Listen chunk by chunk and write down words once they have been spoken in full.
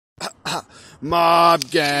Mob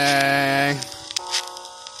Gang.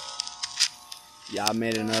 Yeah, I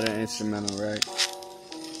made another instrumental, right?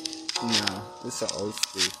 No, it's an old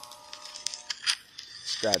school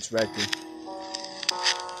scratch record.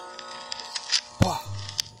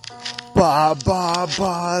 Ba ba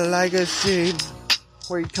ba like a sheep.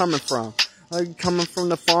 Where you coming from? Are you coming from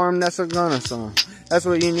the farm? That's a Gunna song. That's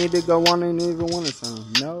what you need to go on and even want a song.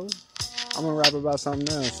 No, I'm gonna rap about something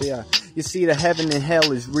else. Yeah, you see, the heaven and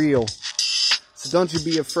hell is real. So don't you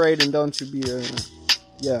be afraid and don't you be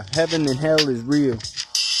yeah, heaven and hell is real.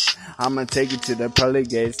 I'ma take you to the pearly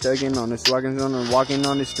gates, tugging on the walking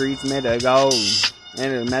on the streets made of gold.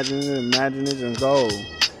 And imagine it's a gold.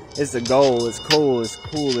 It's a goal, it's cool,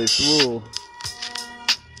 it's rule.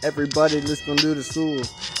 Everybody just gonna do the school.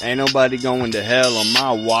 Ain't nobody going to hell on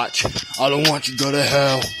my watch. I don't want you to go to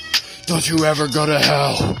hell. Don't you ever go to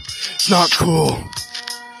hell. It's not cool.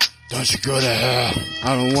 Don't you go to hell.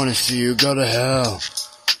 I don't wanna see you go to hell.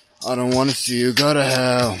 I don't wanna see you go to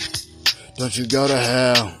hell. Don't you go to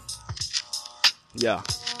hell. Yeah,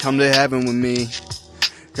 come to heaven with me.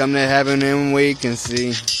 Come to heaven and we can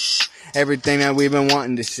see everything that we've been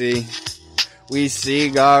wanting to see. We see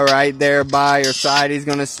God right there by our side. He's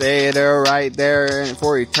gonna stay there right there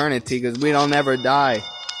for eternity, cause we don't ever die.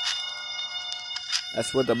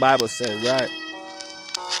 That's what the Bible said, right?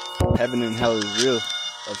 Heaven and hell is real.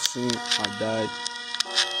 I've seen it, I've died.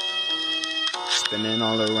 Spinning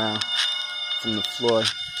all around, from the floor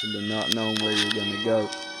to the not knowing where you're gonna go.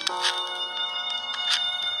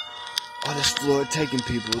 All this floor taking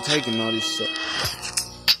people, taking all these souls.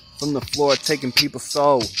 From the floor taking people's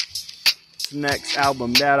soul. The next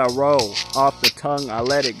album that I roll, off the tongue I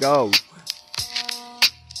let it go.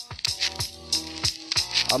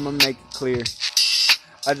 I'ma make it clear.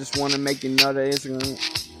 I just wanna make you know that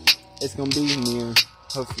it's gonna be near.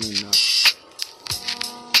 Hopefully not.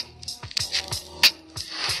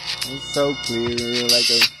 It's so clear,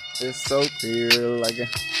 it's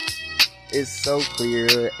so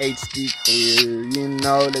clear, HD clear. You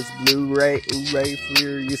know that's Blu-ray,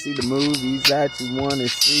 clear. You see the movies that you wanna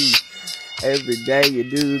see. Every day you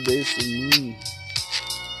do this to me.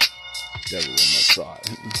 Devil on my side.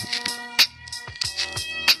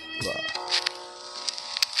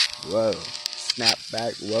 Whoa. Snap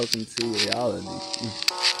back. Welcome to reality.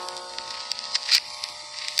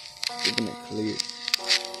 Keeping it clear.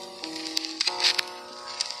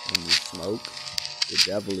 When you smoke, the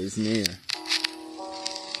devil is near.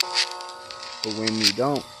 But when you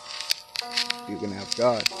don't, you can have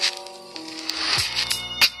God.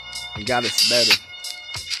 And God is better.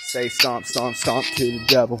 Say stomp, stomp, stomp to the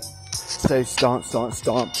devil. Say stomp, stomp,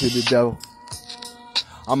 stomp to the devil.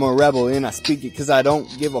 I'm a rebel and I speak it cause I don't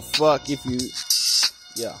give a fuck if you...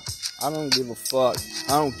 Yeah, I don't give a fuck.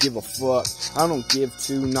 I don't give a fuck. I don't give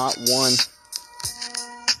two, not one.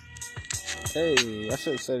 Hey, I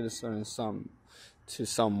should have said this to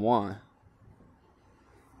someone.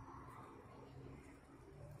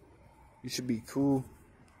 You should be cool.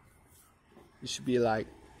 You should be like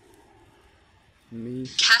me.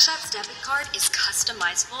 Cash App's debit card is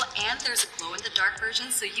customizable and there's a glow-in-the-dark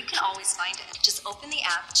version so you can always find it. Just open the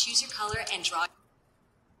app, choose your color, and draw.